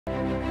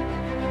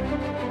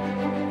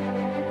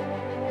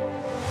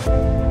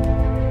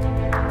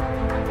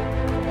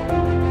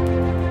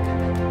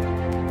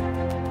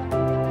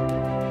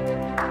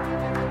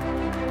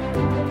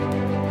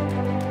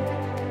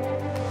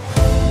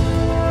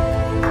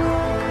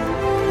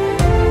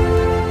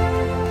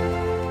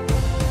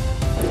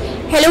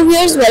Hello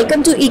viewers,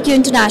 welcome to EQ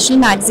International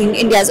Magazine,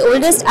 India's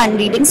oldest and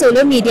leading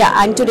solar media,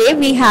 and today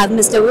we have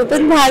Mr.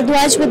 Vipin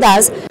Bhardwaj with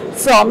us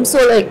from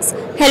SolaX.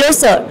 Hello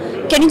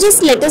sir, can you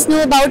just let us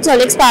know about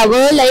SolaX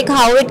Power, like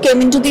how it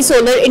came into the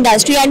solar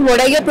industry and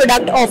what are your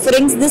product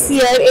offerings this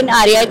year in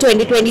REI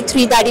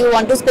 2023 that you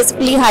want to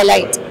specifically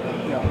highlight?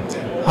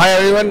 Hi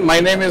everyone, my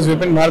name is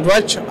Vipin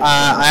Bhardwaj.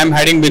 I am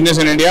heading business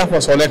in India for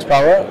SolaX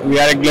Power. We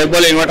are a global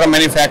inverter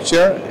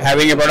manufacturer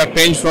having a product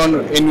range from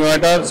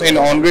inverters in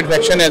on-grid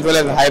section as well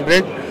as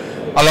hybrid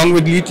along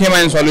with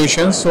lithium-ion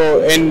solutions.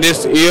 So in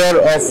this year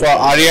of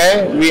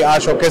REI, we are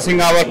showcasing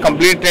our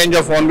complete range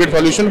of on-grid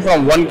solution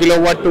from 1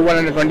 kilowatt to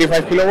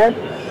 125 kilowatt.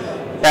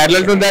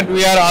 Parallel to that,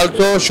 we are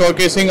also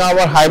showcasing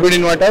our hybrid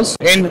inverters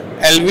in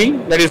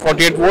LV, that is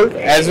 48 volt,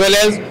 as well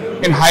as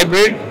in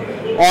hybrid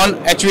on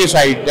HV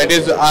side, that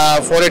is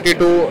 480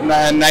 to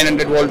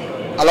 900 volt.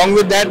 Along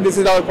with that, this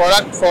is our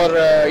product for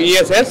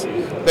ESS,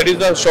 that is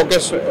the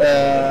showcase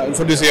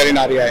for this year in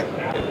REI.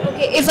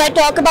 Okay, if I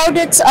talk about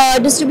its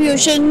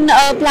distribution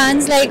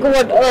plans, like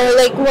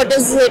what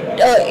is it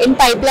in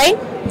pipeline?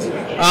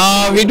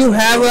 We do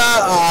have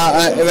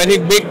a very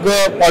big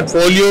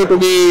portfolio to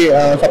be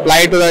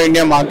supplied to the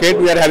India market.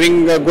 We are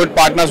having good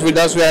partners with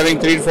us. We are having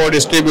 3-4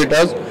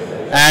 distributors,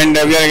 and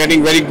we are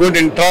getting very good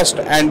interest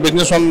and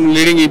business from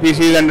leading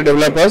EPCs and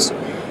developers.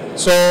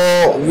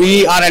 So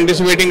we are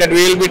anticipating that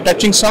we will be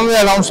touching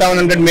somewhere around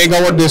 700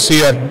 megawatt this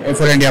year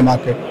for India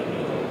market.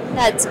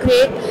 That's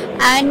great.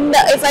 And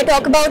if I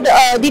talk about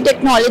the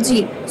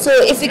technology, so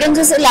if you can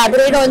just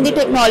elaborate on the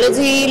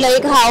technology,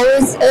 like how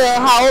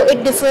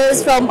it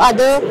differs from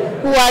other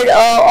who are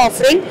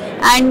offering,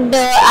 and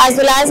as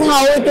well as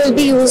how it will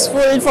be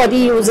useful for the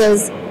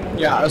users.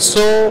 Yeah,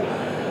 so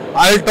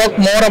I'll talk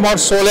more about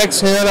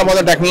SolaX here, about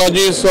the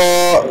technology. So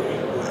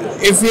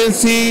if you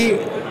see,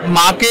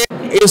 market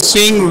is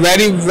seeing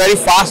very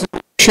fast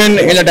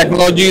evolution in the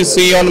technology.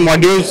 See, on the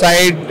module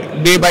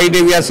side, day by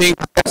day we are seeing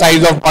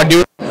size of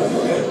module,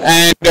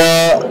 and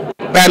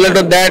parallel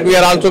to that we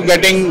are also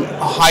getting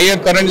higher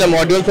current in the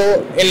module.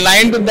 So in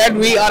line to that,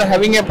 we are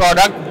having a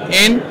product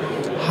in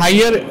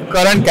higher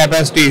current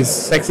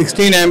capacities, like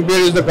 16 ampere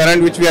is the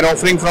current which we are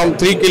offering from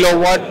 3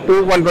 kilowatt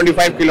to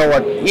 125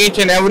 kilowatt. Each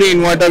and every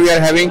inverter we are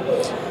having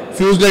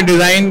fused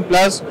design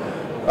plus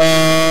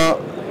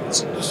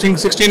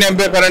 16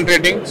 ampere current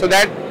rating, so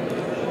that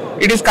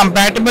it is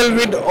compatible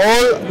with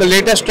all the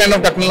latest trend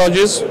of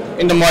technologies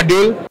in the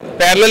module.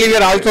 Parallelly, we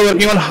are also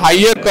working on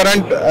higher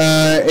current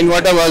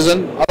inverter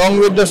version along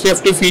with the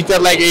safety feature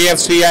like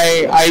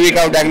AFCI, IV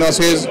curve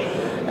diagnosis,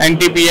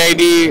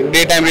 NT-PID,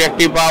 daytime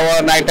reactive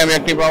power, nighttime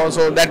reactive power,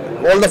 so that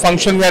all the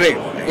functions we are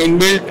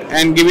inbuilt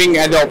and giving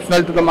as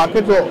optional to the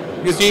market. So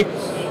you see,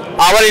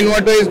 our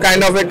inverter is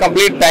kind of a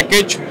complete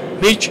package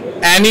which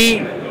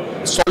any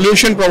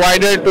solution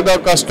provided to the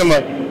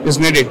customer is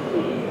needed.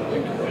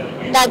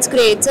 That's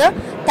great, sir.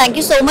 Thank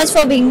you so much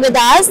for being with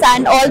us,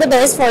 and all the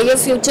best for your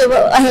future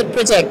ahead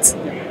projects.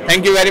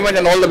 Thank you very much,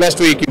 and all the best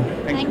to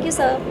EQ. Thank you,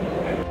 sir.